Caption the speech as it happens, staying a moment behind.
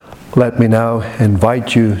Let me now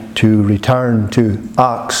invite you to return to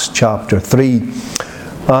Acts chapter 3,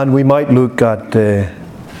 and we might look at the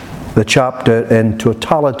chapter in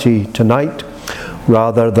totality tonight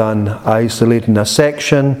rather than isolating a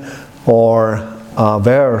section or a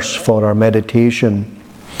verse for our meditation.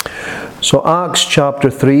 So Acts chapter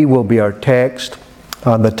 3 will be our text,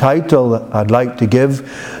 and the title that I'd like to give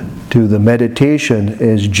to the meditation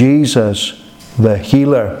is Jesus the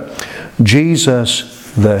Healer. Jesus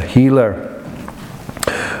the Healer.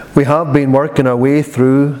 We have been working our way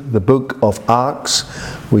through the book of Acts.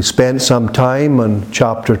 We spent some time on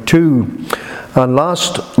chapter 2, and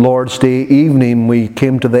last Lord's Day evening we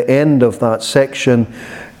came to the end of that section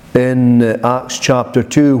in Acts chapter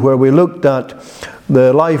 2, where we looked at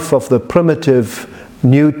the life of the primitive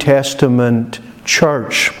New Testament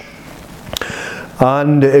church.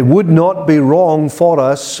 And it would not be wrong for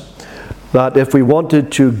us that if we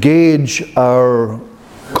wanted to gauge our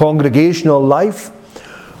congregational life,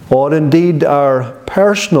 or indeed our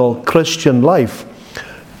personal Christian life,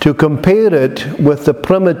 to compare it with the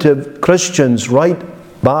primitive Christians right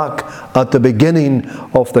back at the beginning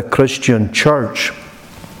of the Christian church.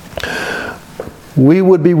 We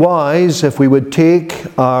would be wise if we would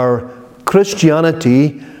take our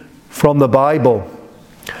Christianity from the Bible.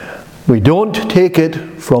 We don't take it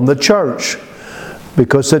from the church,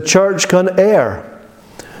 because the church can err,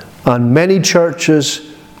 and many churches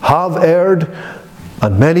have erred,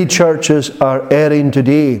 and many churches are erring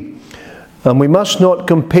today. And we must not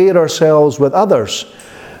compare ourselves with others.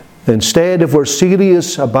 Instead, if we're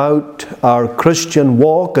serious about our Christian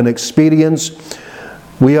walk and experience,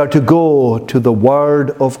 we are to go to the Word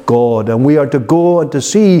of God, and we are to go and to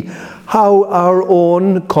see how our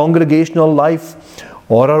own congregational life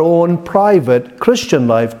or our own private Christian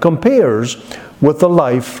life compares with the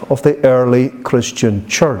life of the early Christian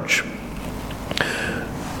church.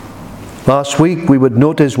 Last week we would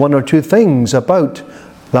notice one or two things about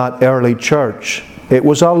that early church. It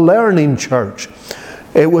was a learning church.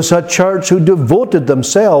 It was a church who devoted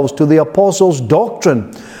themselves to the apostles'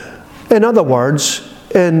 doctrine. In other words,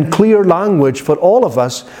 in clear language for all of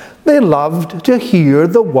us, they loved to hear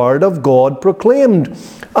the Word of God proclaimed,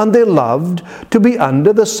 and they loved to be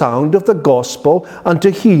under the sound of the gospel and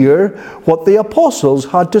to hear what the apostles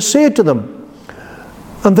had to say to them.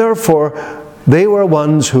 And therefore, they were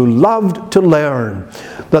ones who loved to learn,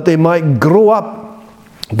 that they might grow up.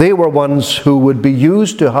 They were ones who would be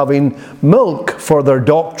used to having milk for their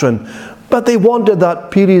doctrine, but they wanted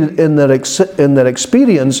that period in their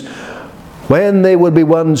experience when they would be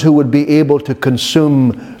ones who would be able to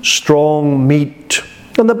consume strong meat.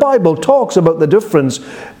 And the Bible talks about the difference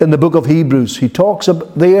in the book of Hebrews. He talks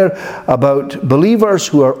there about believers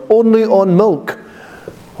who are only on milk,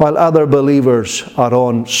 while other believers are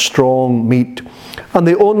on strong meat. And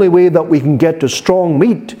the only way that we can get to strong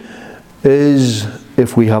meat is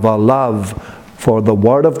if we have a love for the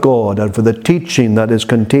Word of God and for the teaching that is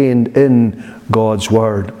contained in God's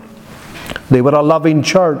Word. They were a loving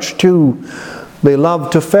church too. They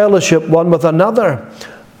loved to fellowship one with another.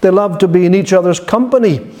 They loved to be in each other's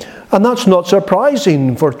company. And that's not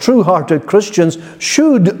surprising, for true-hearted Christians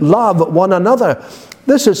should love one another.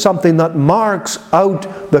 This is something that marks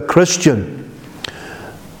out the Christian.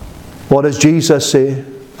 What does Jesus say?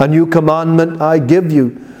 A new commandment I give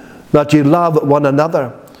you, that you love one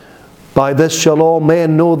another. By this shall all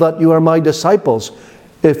men know that you are my disciples,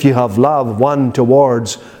 if you have love one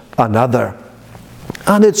towards another.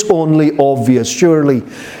 And it's only obvious, surely,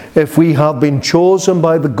 if we have been chosen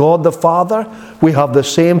by the God the Father, we have the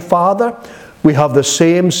same Father, we have the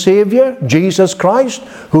same Saviour, Jesus Christ,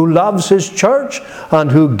 who loves His church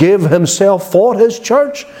and who gave Himself for His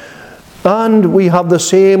church. And we have the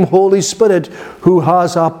same Holy Spirit who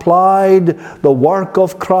has applied the work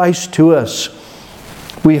of Christ to us.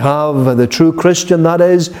 We have the true Christian, that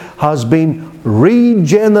is, has been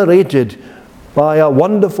regenerated by a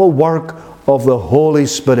wonderful work of the Holy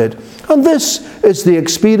Spirit. And this is the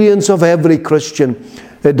experience of every Christian.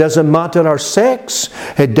 It doesn't matter our sex,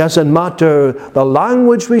 it doesn't matter the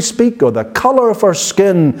language we speak or the colour of our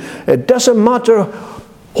skin, it doesn't matter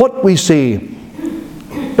what we say.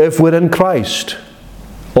 If we're in Christ,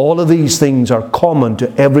 all of these things are common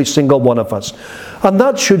to every single one of us. And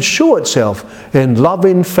that should show itself in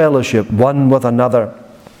loving fellowship one with another.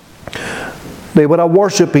 They were a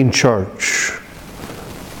worshipping church.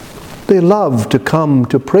 They loved to come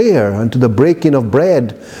to prayer and to the breaking of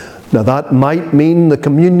bread. Now that might mean the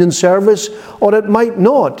communion service, or it might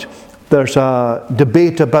not. There's a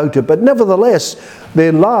debate about it. But nevertheless, they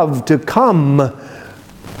loved to come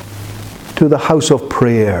to the house of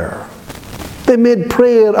prayer. They made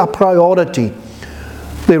prayer a priority.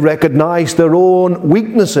 They recognized their own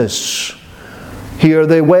weaknesses. Here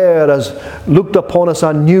they were, as looked upon as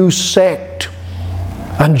a new sect.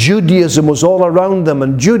 And Judaism was all around them,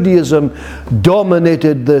 and Judaism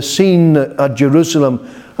dominated the scene at Jerusalem.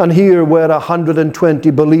 And here were 120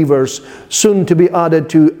 believers, soon to be added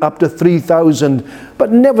to up to 3,000.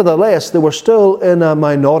 But nevertheless, they were still in a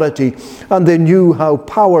minority, and they knew how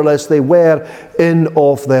powerless they were in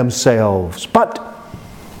of themselves. But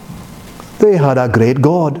they had a great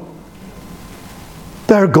God.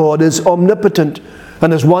 Their God is omnipotent.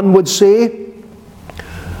 And as one would say,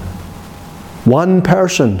 one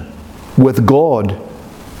person with God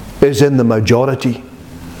is in the majority.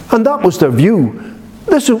 And that was their view.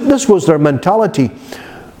 This was their mentality.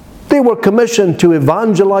 They were commissioned to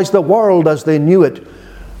evangelize the world as they knew it.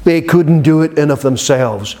 They couldn't do it in of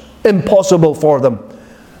themselves. Impossible for them.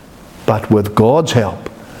 But with God's help,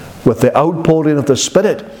 with the outpouring of the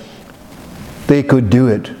Spirit, they could do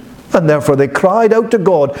it. And therefore they cried out to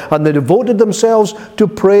God, and they devoted themselves to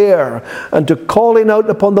prayer and to calling out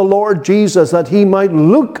upon the Lord Jesus, that He might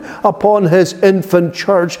look upon His infant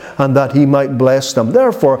church and that He might bless them.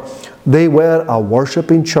 Therefore, they were a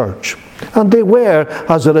worshipping church. And they were,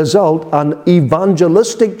 as a result, an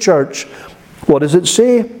evangelistic church. What does it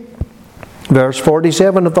say? Verse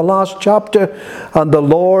 47 of the last chapter, and the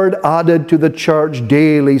Lord added to the church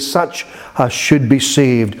daily such as should be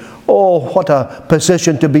saved. Oh, what a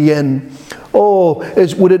position to be in. Oh,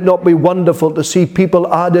 would it not be wonderful to see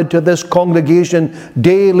people added to this congregation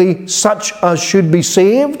daily, such as should be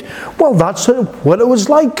saved? Well, that's what it was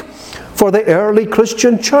like for the early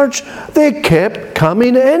Christian church. They kept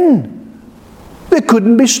coming in. They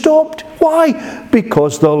couldn't be stopped. Why?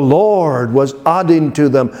 Because the Lord was adding to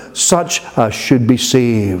them such as should be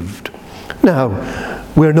saved. Now,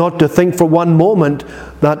 we're not to think for one moment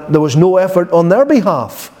that there was no effort on their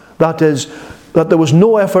behalf. That is, that there was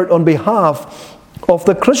no effort on behalf of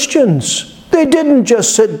the Christians. They didn't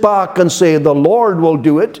just sit back and say, the Lord will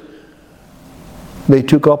do it. They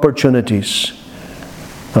took opportunities.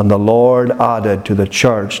 And the Lord added to the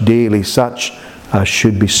church daily such as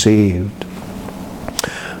should be saved.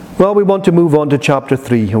 Well, we want to move on to chapter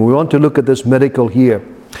 3, and we want to look at this miracle here.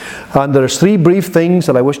 And there's 3 brief things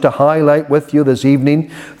that I wish to highlight with you this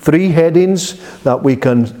evening. 3 headings that we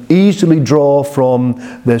can easily draw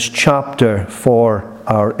from this chapter for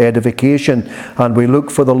our edification. And we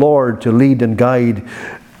look for the Lord to lead and guide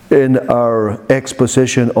in our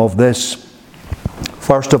exposition of this.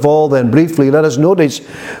 First of all, then, briefly, let us notice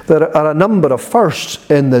there are a number of firsts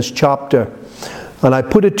in this chapter. And I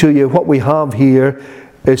put it to you, what we have here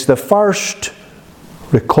is the first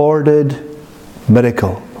recorded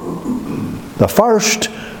miracle. The first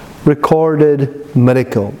recorded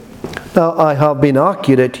miracle. Now, I have been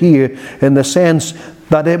accurate here in the sense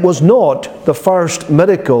that it was not the first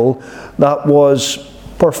miracle that was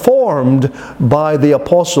performed by the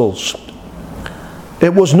apostles.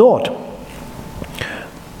 It was not.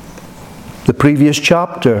 The previous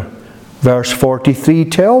chapter, verse 43,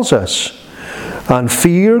 tells us, and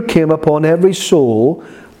fear came upon every soul,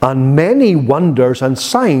 and many wonders and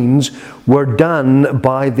signs were done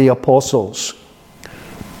by the apostles.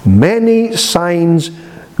 Many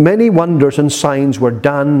wonders and signs were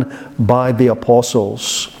done by the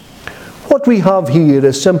apostles. What we have here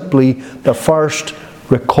is simply the first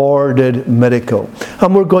recorded miracle.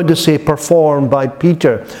 And we're going to say performed by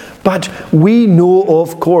Peter. But we know,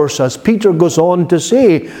 of course, as Peter goes on to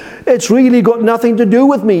say, it's really got nothing to do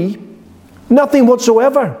with me. Nothing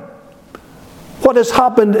whatsoever. What has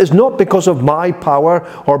happened is not because of my power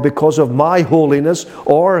or because of my holiness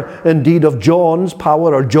or indeed of John's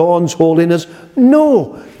power or John's holiness.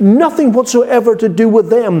 No, nothing whatsoever to do with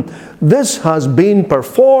them. This has been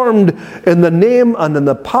performed in the name and in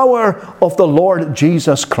the power of the Lord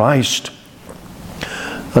Jesus Christ.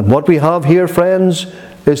 And what we have here, friends,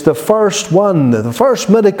 is the first one, the first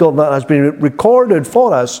miracle that has been recorded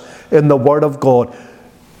for us in the Word of God.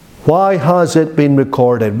 Why has it been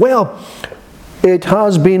recorded? Well, it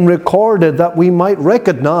has been recorded that we might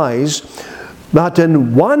recognize that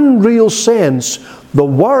in one real sense, the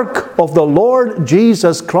work of the Lord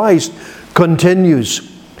Jesus Christ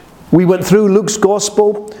continues. We went through Luke's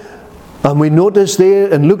Gospel, and we noticed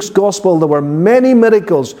there in Luke's Gospel there were many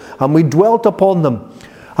miracles, and we dwelt upon them.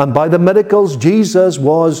 And by the miracles, Jesus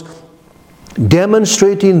was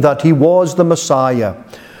demonstrating that He was the Messiah.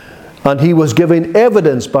 And He was giving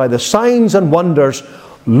evidence by the signs and wonders.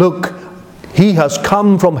 Look, He has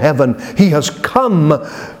come from heaven. He has come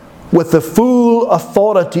with the full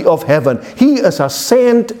authority of heaven. He is a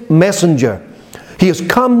sent messenger. He has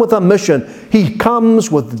come with a mission. He comes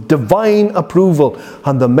with divine approval.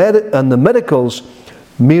 And the miracles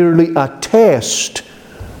merely attest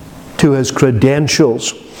to his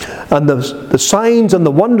credentials. And the signs and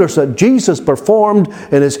the wonders that Jesus performed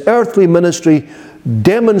in his earthly ministry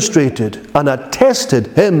demonstrated and attested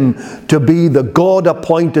him to be the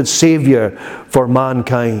God-appointed Savior for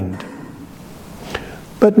mankind.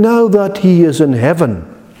 But now that he is in heaven,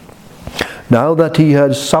 now that he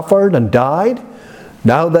has suffered and died,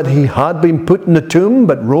 now that he had been put in the tomb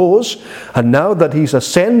but rose, and now that he's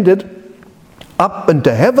ascended up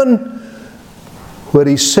into heaven, where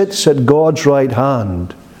he sits at God's right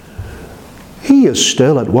hand, he is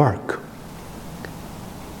still at work.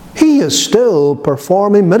 He is still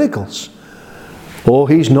performing miracles. Oh,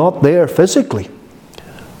 he's not there physically.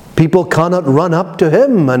 People cannot run up to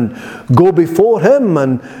him and go before him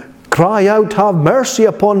and cry out, "Have mercy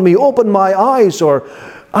upon me, open my eyes," or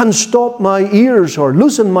 "Unstop my ears," or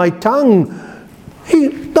 "Loosen my tongue."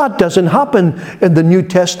 That doesn't happen in the New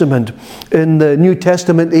Testament, in the New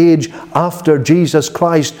Testament age after Jesus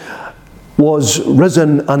Christ was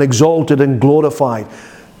risen and exalted and glorified.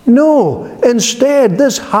 No, instead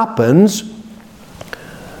this happens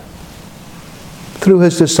through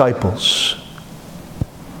his disciples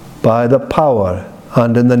by the power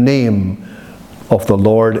and in the name of the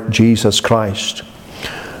Lord Jesus Christ.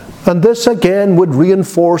 And this again would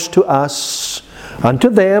reinforce to us and to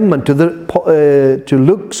them and to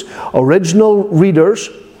Luke's original readers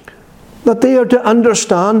that they are to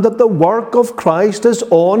understand that the work of Christ is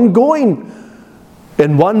ongoing.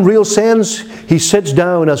 In one real sense, he sits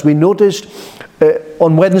down, as we noticed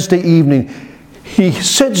on Wednesday evening, he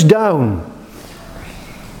sits down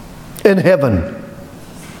in heaven,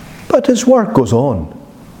 but his work goes on.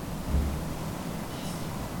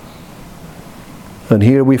 And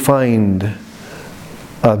here we find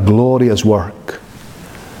a glorious work,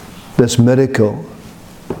 this miracle.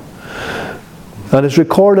 And it's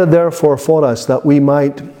recorded therefore for us that we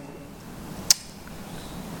might,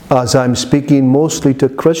 as I'm speaking mostly to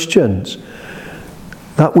Christians,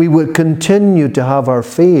 that we would continue to have our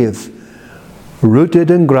faith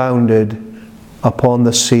rooted and grounded upon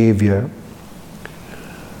the Savior.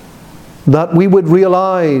 That we would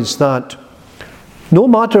realize that no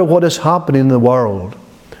matter what is happening in the world,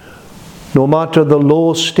 no matter the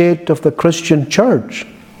low state of the Christian church,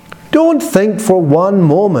 don't think for one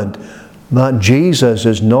moment that Jesus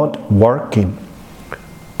is not working.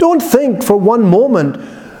 Don't think for one moment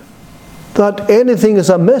that anything is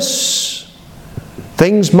amiss.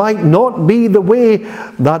 Things might not be the way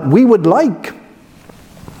that we would like.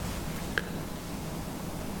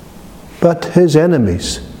 But his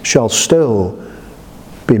enemies shall still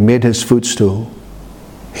be made his footstool.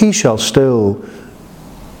 He shall still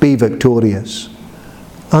be victorious.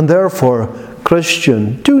 And therefore,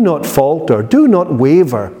 Christian, do not falter, do not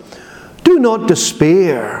waver, do not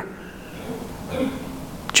despair.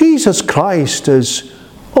 Jesus Christ is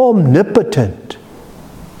omnipotent,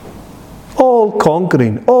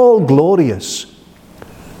 all-conquering, all-glorious.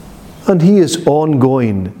 And he is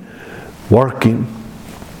ongoing, working.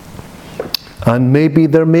 And maybe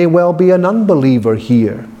there may well be an unbeliever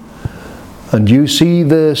here. And you see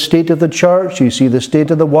the state of the church, you see the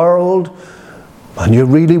state of the world, and you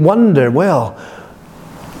really wonder, well,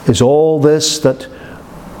 is all this that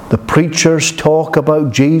the preachers talk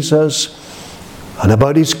about Jesus and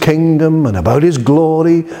about his kingdom and about his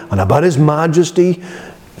glory and about his majesty,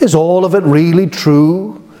 is all of it really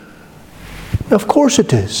true? Of course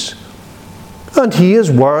it is. And he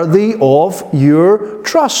is worthy of your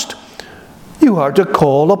trust. You are to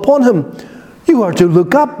call upon him. You are to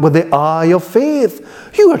look up with the eye of faith.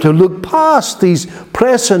 You are to look past these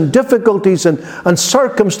present difficulties and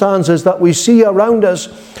circumstances that we see around us.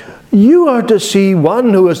 You are to see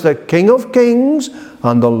one who is the King of Kings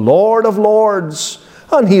and the Lord of Lords.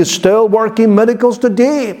 And he is still working miracles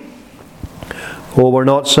today. Oh, we're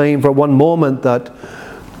not saying for one moment that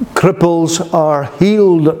cripples are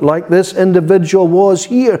healed like this individual was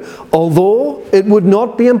here, although it would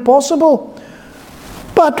not be impossible.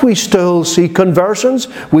 But we still see conversions.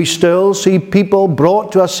 We still see people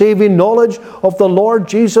brought to a saving knowledge of the Lord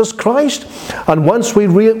Jesus Christ. And once we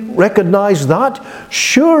recognize that,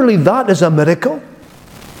 surely that is a miracle.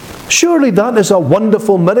 Surely that is a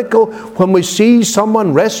wonderful miracle when we see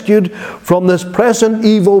someone rescued from this present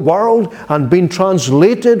evil world and being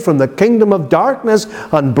translated from the kingdom of darkness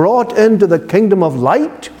and brought into the kingdom of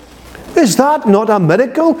light. Is that not a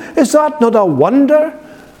miracle? Is that not a wonder?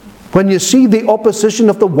 When you see the opposition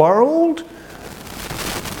of the world,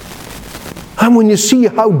 and when you see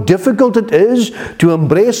how difficult it is to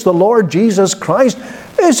embrace the Lord Jesus Christ,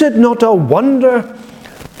 is it not a wonder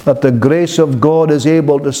that the grace of God is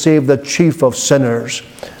able to save the chief of sinners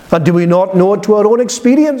And do we not know it to our own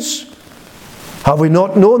experience? Have we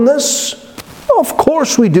not known this? Of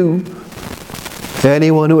course we do.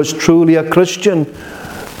 Anyone who is truly a Christian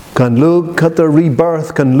can look at their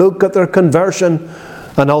rebirth, can look at their conversion,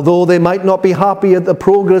 and although they might not be happy at the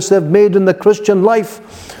progress they've made in the Christian life,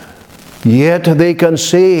 yet they can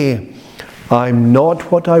say, I'm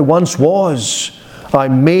not what I once was. I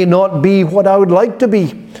may not be what I would like to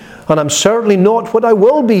be, and I'm certainly not what I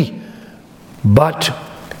will be, but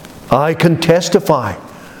I can testify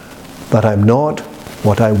that I'm not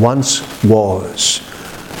what I once was.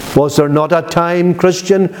 Was there not a time,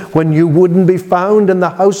 Christian, when you wouldn't be found in the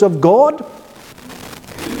house of God?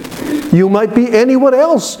 You might be anywhere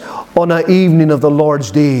else on an evening of the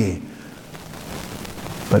Lord's day.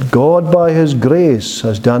 But God, by His grace,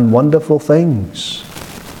 has done wonderful things.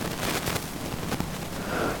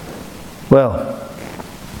 Well,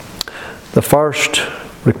 the first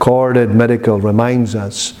recorded miracle reminds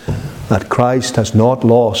us that Christ has not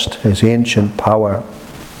lost His ancient power.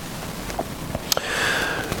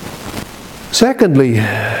 Secondly,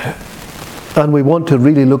 and we want to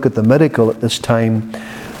really look at the miracle at this time,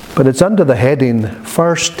 but it's under the heading,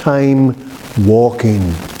 first time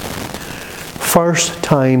walking. First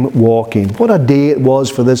time walking. What a day it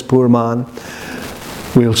was for this poor man.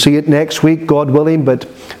 We'll see it next week, God willing, but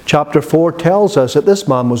chapter 4 tells us that this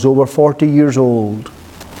man was over 40 years old.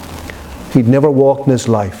 He'd never walked in his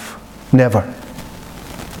life. Never.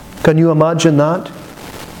 Can you imagine that?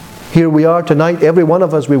 Here we are tonight, every one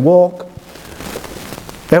of us, we walk.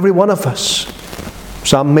 Every one of us.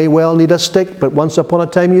 Some may well need a stick, but once upon a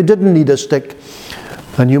time you didn't need a stick.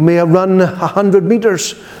 And you may have run 100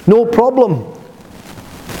 meters, no problem.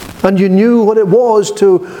 And you knew what it was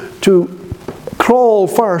to crawl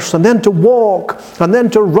first, and then to walk, and then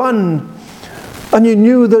to run. And you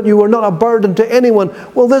knew that you were not a burden to anyone.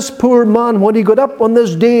 Well, this poor man, when he got up on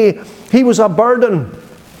this day, he was a burden.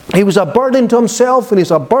 He was a burden to himself, and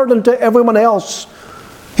he's a burden to everyone else.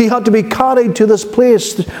 He had to be carried to this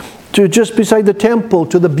place, to just beside the temple,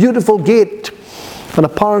 to the beautiful gate. And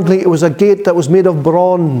apparently it was a gate that was made of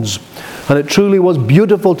bronze. And it truly was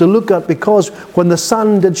beautiful to look at, because when the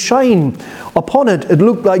sun did shine upon it, it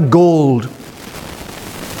looked like gold.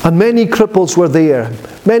 And many cripples were there.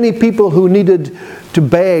 Many people who needed to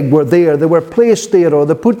beg were there. They were placed there, or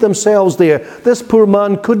they put themselves there. This poor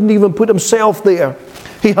man couldn't even put himself there.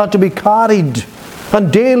 He had to be carried.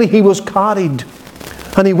 And daily he was carried.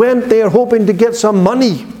 And he went there hoping to get some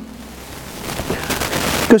money,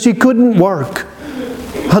 because he couldn't work.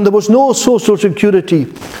 And there was no social security.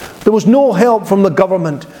 There was no help from the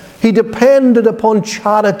government. He depended upon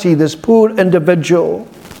charity, this poor individual.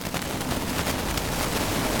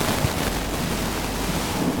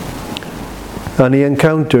 And he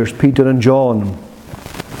encounters Peter and John.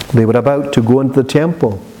 They were about to go into the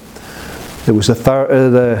temple. It was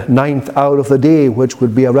the ninth hour of the day, which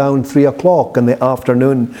would be around 3 o'clock in the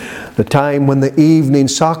afternoon, the time when the evening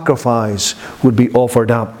sacrifice would be offered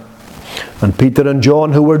up. And Peter and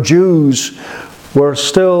John, who were Jews, were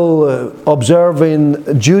still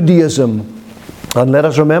observing Judaism. And let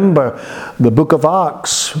us remember, the book of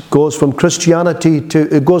Acts goes from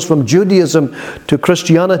Judaism to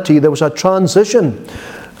Christianity. There was a transition.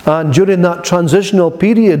 And during that transitional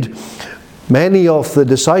period, many of the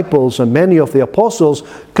disciples and many of the apostles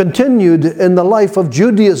continued in the life of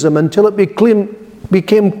Judaism until it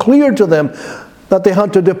became clear to them that they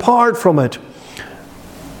had to depart from it.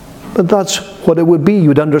 But that's what it would be.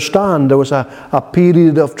 You'd understand there was a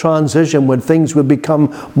period of transition when things would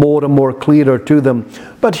become more and more clearer to them.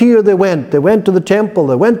 But here they went. They went to the temple.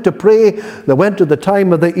 They went to pray. They went to the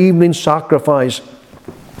time of the evening sacrifice.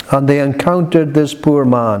 And they encountered this poor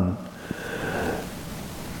man.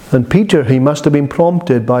 And Peter, he must have been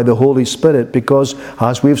prompted by the Holy Spirit, because,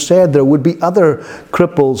 as we've said, there would be other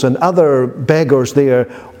cripples and other beggars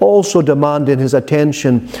there also demanding his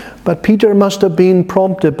attention. But Peter must have been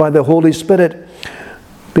prompted by the Holy Spirit,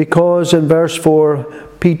 because in verse 4,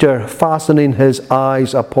 Peter, fastening his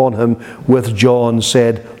eyes upon him with John,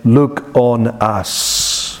 said, "Look on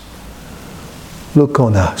us." Look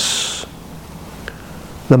on us.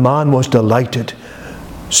 The man was delighted.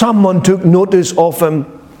 Someone took notice of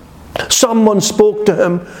him. Someone spoke to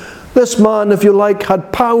him. This man, if you like,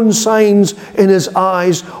 had pound signs in his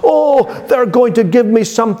eyes. Oh, they're going to give me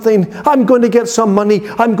something. I'm going to get some money.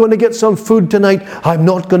 I'm going to get some food tonight. I'm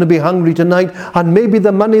not going to be hungry tonight. And maybe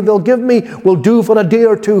the money they'll give me will do for a day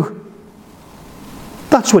or two.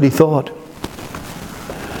 That's what he thought.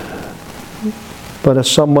 But as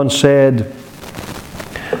someone said,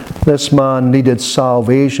 this man needed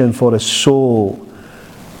salvation for his soul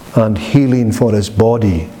and healing for his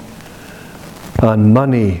body. And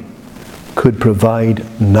money could provide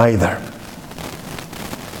neither.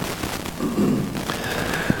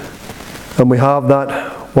 And we have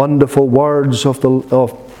that wonderful words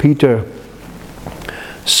of Peter.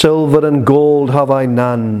 Silver and gold have I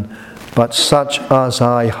none, but such as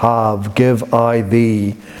I have give I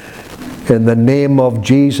thee. In the name of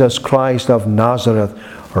Jesus Christ of Nazareth,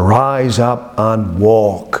 rise up and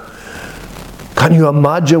walk. Can you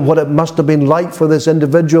imagine what it must have been like for this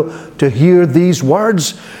individual to hear these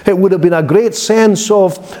words? It would have been a great sense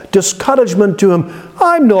of discouragement to him.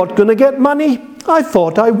 I'm not going to get money. I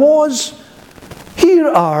thought I was. Here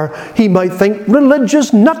are, he might think, religious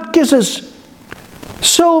nutcases.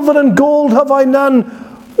 Silver and gold have I none.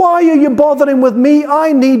 Why are you bothering with me?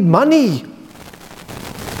 I need money.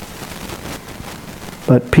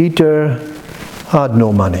 But Peter had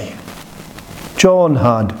no money. John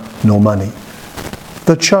had no money.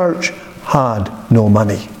 The church had no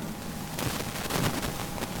money.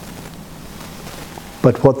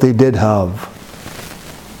 But what they did have,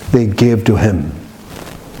 they gave to him.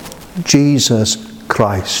 Jesus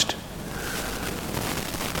Christ.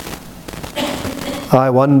 I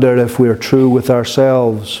wonder if we're true with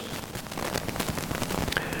ourselves.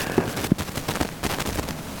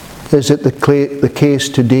 Is it the case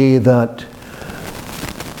today that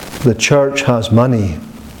the church has money,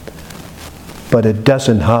 but it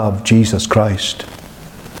doesn't have Jesus Christ?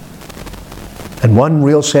 In one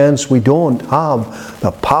real sense, we don't have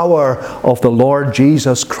the power of the Lord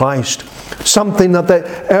Jesus Christ. Something that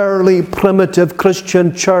the early primitive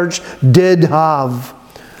Christian church did have.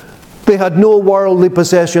 They had no worldly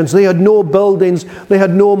possessions. They had no buildings. They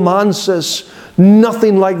had no manses.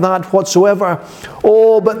 Nothing like that whatsoever.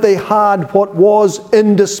 Oh, but they had what was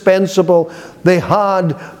indispensable. They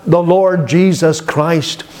had the Lord Jesus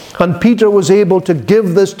Christ. And Peter was able to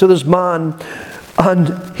give this to this man.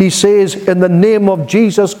 And he says, in the name of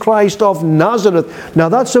Jesus Christ of Nazareth. Now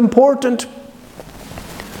that's important.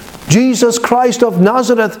 Jesus Christ of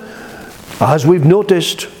Nazareth. As we've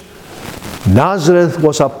noticed, Nazareth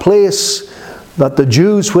was a place that the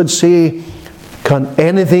Jews would say, can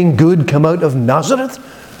anything good come out of Nazareth?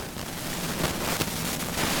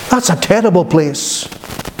 That's a terrible place.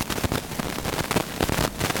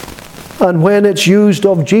 And when it's used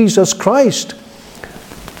of Jesus Christ,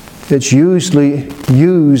 it's usually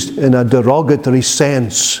used in a derogatory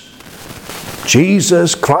sense.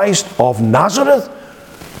 Jesus Christ of Nazareth?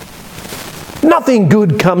 Nothing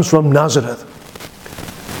good comes from Nazareth.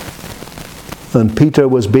 And Peter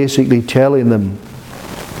was basically telling them,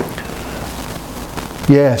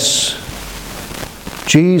 yes,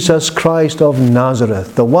 Jesus Christ of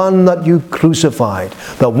Nazareth, the one that you crucified,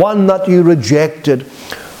 the one that you rejected,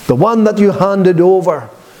 the one that you handed over,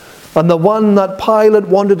 and the one that Pilate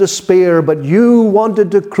wanted to spare, but you wanted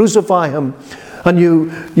to crucify him, and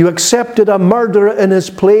you accepted a murderer in his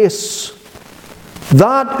place.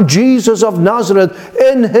 That Jesus of Nazareth,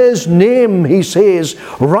 in his name, he says,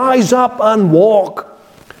 rise up and walk.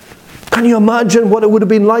 Can you imagine what it would have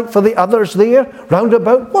been like for the others there, round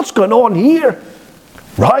about? What's going on here?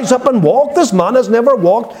 Rise up and walk? This man has never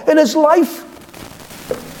walked in his life.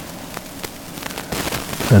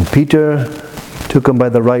 And Peter took him by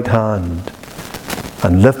the right hand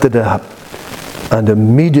and lifted it up. And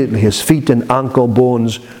immediately his feet and ankle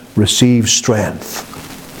bones received strength.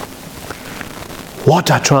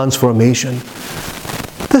 What a transformation.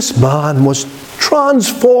 This man was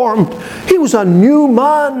transformed. He was a new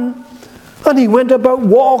man. And he went about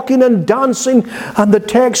walking and dancing. And the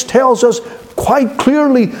text tells us quite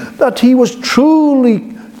clearly that he was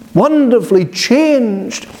truly, wonderfully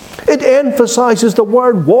changed. It emphasizes the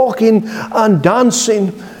word walking and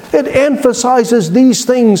dancing. It emphasizes these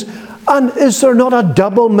things. And is there not a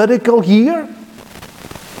double miracle here?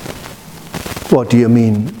 What do you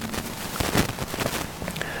mean?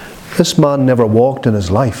 This man never walked in his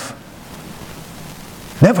life.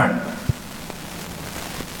 Never.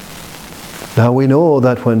 Now we know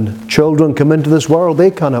that when children come into this world, they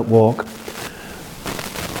cannot walk.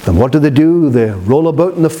 And what do? They roll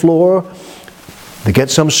about on the floor. They get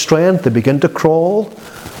some strength. They begin to crawl.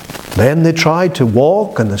 Then they try to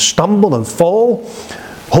walk and they stumble and fall.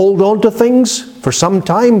 Hold on to things for some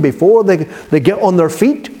time before they get on their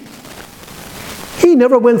feet. He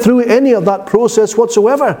never went through any of that process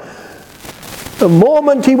whatsoever. The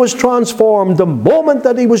moment he was transformed, the moment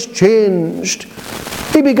that he was changed,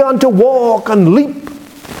 he began to walk and leap.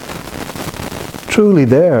 Truly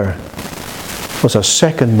there was a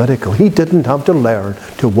second miracle. He didn't have to learn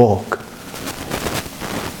to walk.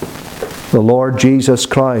 The Lord Jesus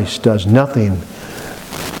Christ does nothing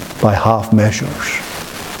by half measures.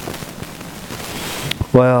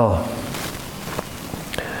 Well,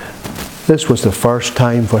 This was the first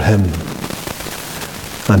time for him.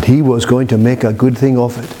 And he was going to make a good thing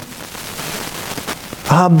of it.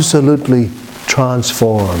 Absolutely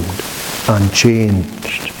transformed and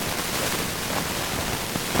changed.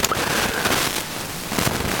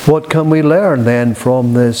 What can we learn then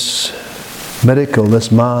from this miracle,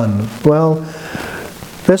 this man? Well,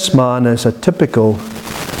 this man is a typical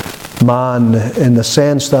man in the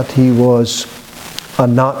sense that he was a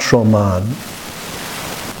natural man.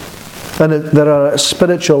 And there are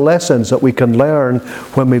spiritual lessons that we can learn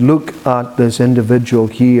when we look at this individual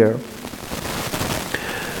here.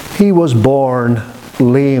 He was born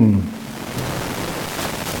lame.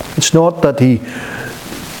 It's not that he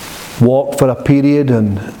walked for a period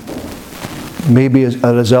and maybe as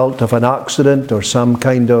a result of an accident or some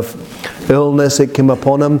kind of illness that came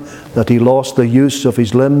upon him, that he lost the use of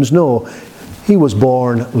his limbs. No, he was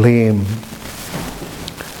born lame.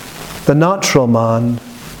 The natural man,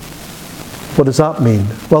 what does that mean?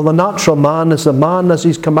 Well, the natural man is the man as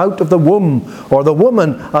he's come out of the womb, or the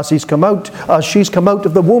woman as she's come out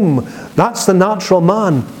of the womb. That's the natural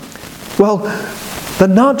man. Well, the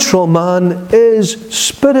natural man is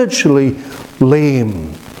spiritually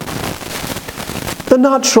lame. The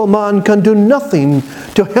natural man can do nothing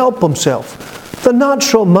to help himself. The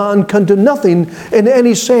natural man can do nothing in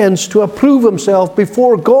any sense to approve himself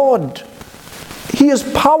before God. He is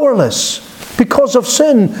powerless. Because of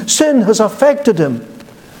sin, sin has affected him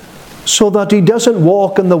so that he doesn't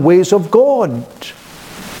walk in the ways of God.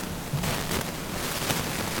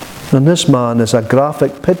 And this man is a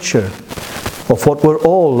graphic picture of what we're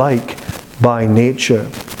all like by nature.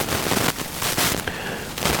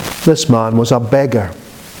 This man was a beggar.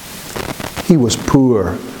 He was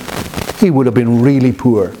poor. He would have been really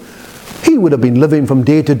poor. He would have been living from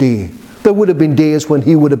day to day. There would have been days when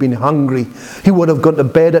he would have been hungry. He would have gone to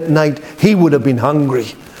bed at night. He would have been hungry.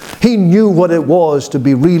 He knew what it was to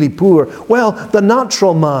be really poor. Well, the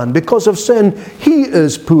natural man, because of sin, he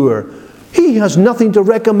is poor. He has nothing to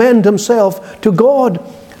recommend himself to God.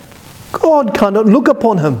 God cannot look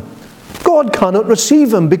upon him. God cannot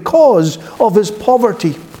receive him because of his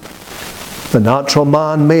poverty. The natural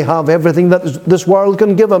man may have everything that this world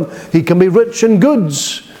can give him. He can be rich in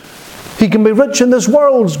goods. He can be rich in this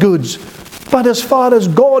world's goods. But as far as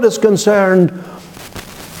God is concerned,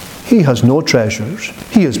 he has no treasures.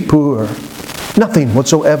 He is poor. Nothing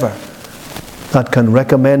whatsoever that can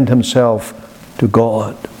recommend himself to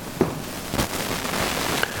God.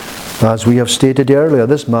 As we have stated earlier,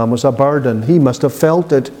 this man was a burden. He must have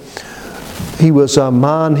felt it. He was a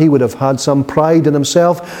man, he would have had some pride in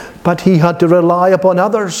himself, but he had to rely upon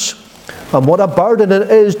others. And what a burden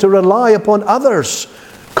it is to rely upon others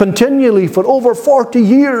continually for over 40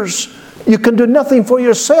 years. You can do nothing for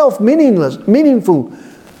yourself meaningful.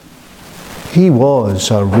 He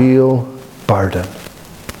was a real burden.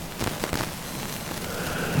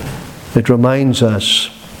 It reminds us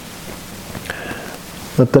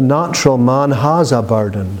that the natural man has a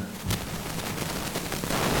burden.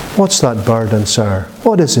 What's that burden, sir?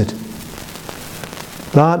 What is it?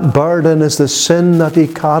 That burden is the sin that he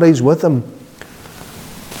carries with him.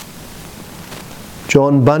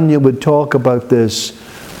 John Bunyan would talk about this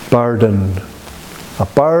burden. A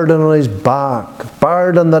burden on his back. A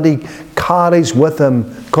burden that he carries with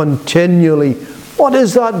him continually. What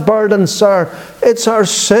is that burden, sir? It's our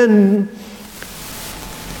sin.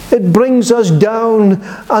 It brings us down,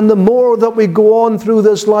 and the more that we go on through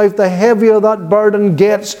this life, the heavier that burden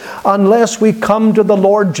gets, unless we come to the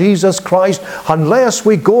Lord Jesus Christ, unless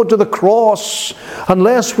we go to the cross,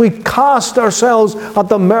 unless we cast ourselves at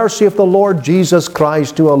the mercy of the Lord Jesus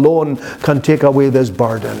Christ, who alone can take away this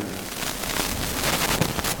burden.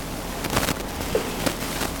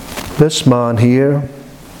 This man here,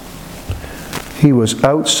 he was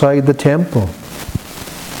outside the temple.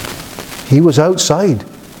 He was outside.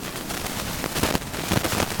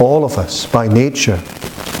 All of us, by nature,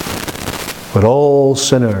 we're all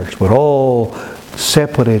sinners. We're all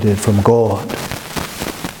separated from God.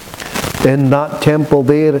 In that temple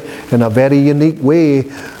there, in a very unique way,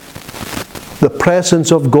 the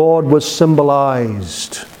presence of God was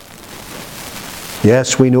symbolized.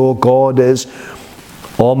 Yes, we know God is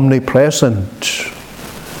omnipresent,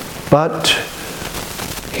 but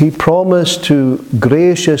He promised to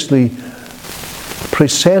graciously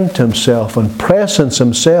present Himself and presence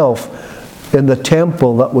Himself in the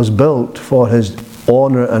temple that was built for His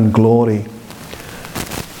honor and glory.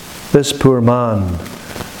 This poor man,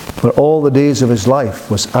 for all the days of his life,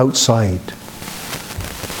 was outside.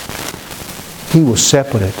 He was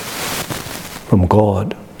separate from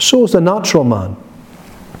God. So is the natural man.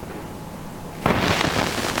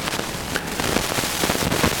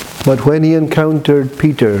 But when he encountered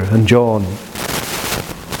Peter and John,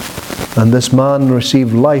 and this man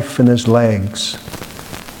received life in his legs,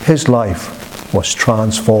 his life was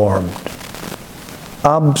transformed.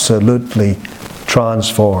 Absolutely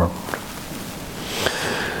transformed.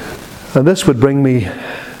 And this would bring me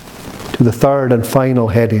to the third and final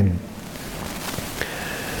heading.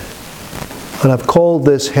 And I've called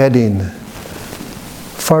this heading,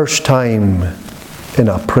 First Time in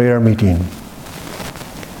a Prayer Meeting.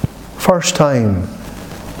 First time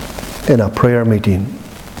in a prayer meeting.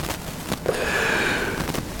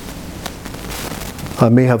 I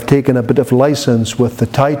may have taken a bit of license with the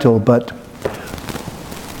title, but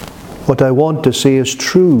what I want to say is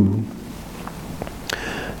true.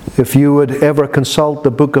 If you would ever consult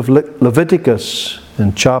the book of Leviticus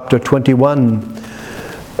in chapter 21,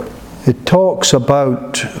 it talks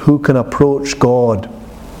about who can approach God.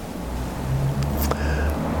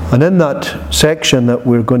 And in that section that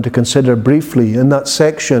we're going to consider briefly, in that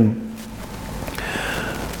section,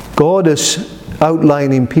 God is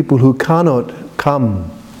outlining people who cannot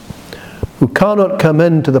come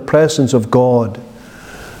into the presence of God.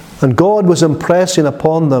 And God was impressing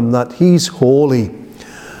upon them that He's holy,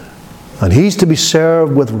 and He's to be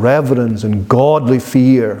served with reverence and godly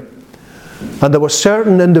fear. And there were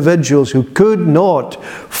certain individuals who could not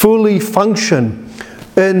fully function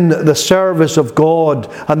in the service of God,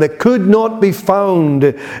 and they could not be found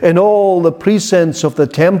in all the precincts of the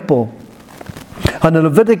temple. And in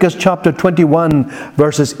Leviticus chapter 21,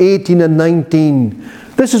 verses 18 and 19,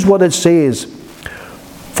 this is what it says: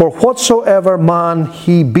 For whatsoever man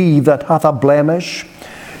he be that hath a blemish,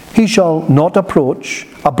 he shall not approach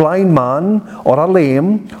a blind man, or a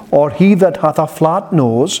lame, or he that hath a flat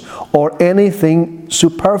nose, or anything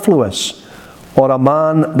superfluous, or a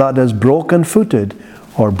man that is broken-footed,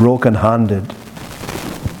 or broken-handed.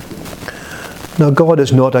 Now God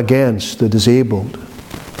is not against the disabled,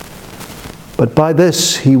 but by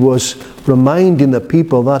this He was reminding the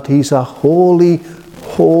people that He's a holy,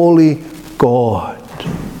 holy God.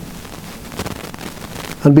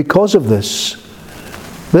 And because of this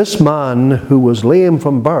man who was lame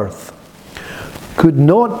from birth could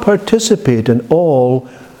not participate in all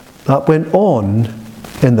that went on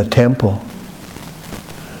in the temple.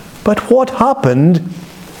 But what happened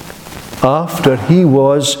after he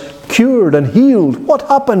was cured and healed? What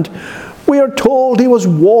happened? We are told he was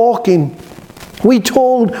walking. We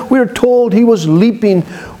are told he was leaping.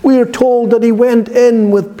 We are told that he went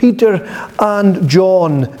in with Peter and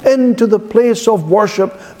John into the place of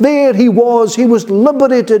worship. There he was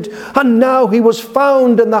liberated, and now he was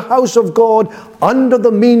found in the house of God under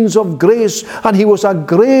the means of grace, and he was a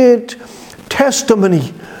great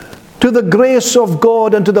testimony to the grace of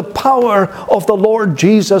God and to the power of the Lord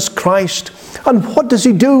Jesus Christ. And what does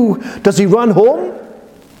he do? Does he run home?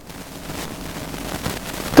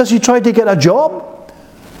 Does he try to get a job?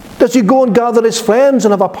 Does he go and gather his friends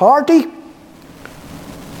and have a party?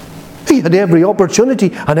 He had every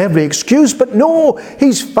opportunity and every excuse, but no,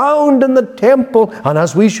 he's found in the temple, and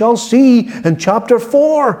as we shall see in chapter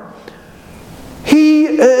 4, he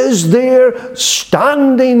is there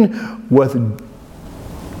standing with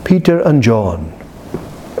Peter and John.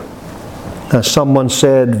 As someone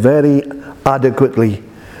said very adequately,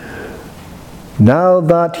 now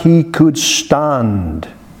that he could stand,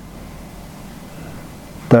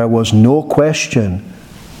 there was no question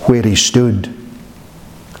where he stood.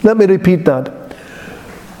 Let me repeat that.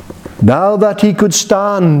 Now that he could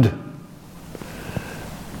stand,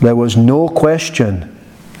 there was no question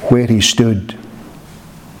where he stood.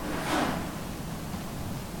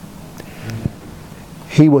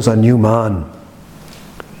 He was a new man.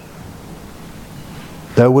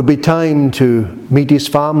 There would be time to meet his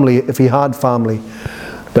family if he had family.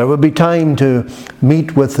 There would be time to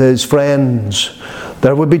meet with his friends.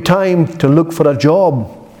 There would be time to look for a job.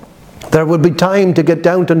 There would be time to get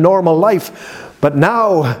down to normal life. But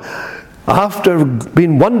now, after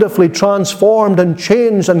being wonderfully transformed and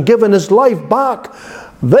changed and given his life back,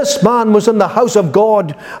 this man was in the house of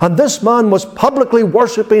God, and this man was publicly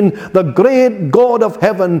worshipping the great God of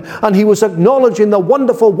heaven, and he was acknowledging the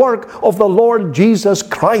wonderful work of the Lord Jesus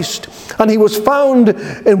Christ. And he was found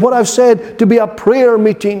in what I've said to be a prayer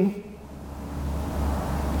meeting.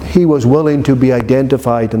 He was willing to be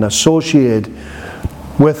identified and associated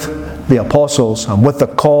with the apostles and with the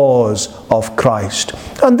cause of Christ.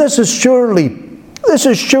 And this is surely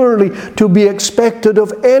to be expected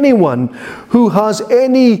of anyone who has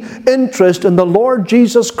any interest in the Lord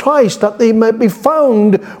Jesus Christ, that they might be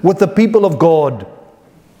found with the people of God.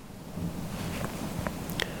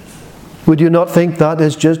 Would you not think that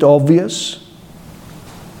is just obvious?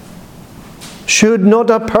 Should not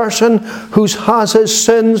a person who has his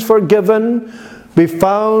sins forgiven be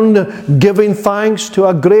found giving thanks to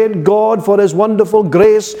a great God for His wonderful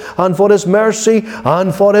grace and for His mercy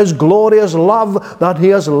and for His glorious love that He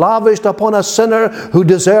has lavished upon a sinner who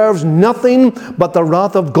deserves nothing but the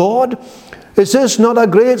wrath of God? Is this not a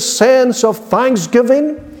great sense of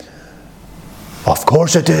thanksgiving? Of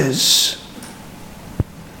course it is.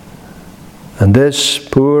 And this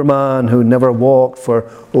poor man who never walked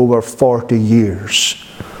for over 40 years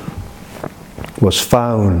was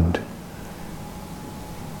found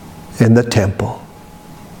in the temple.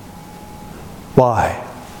 Why?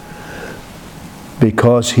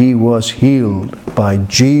 Because he was healed by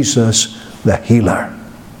Jesus the healer.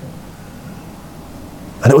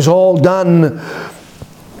 And it was all done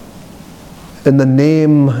in the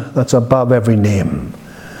name that's above every name,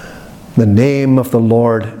 the name of the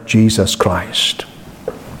Lord Jesus Christ.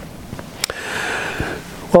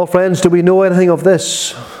 Well, friends, do we know anything of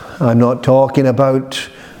this? I'm not talking about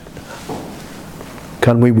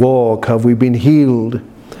can we walk, have we been healed,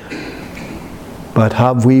 but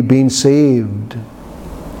have we been saved?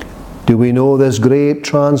 Do we know this great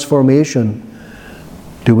transformation?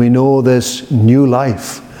 Do we know this new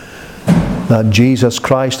life that Jesus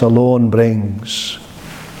Christ alone brings?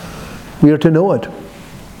 We are to know it.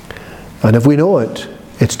 And if we know it,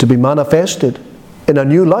 it's to be manifested in a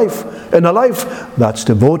new life, in a life that's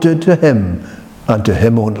devoted to Him and to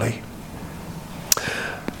Him only.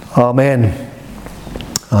 Amen.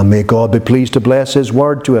 And may God be pleased to bless His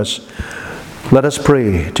word to us. Let us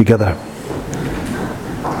pray together.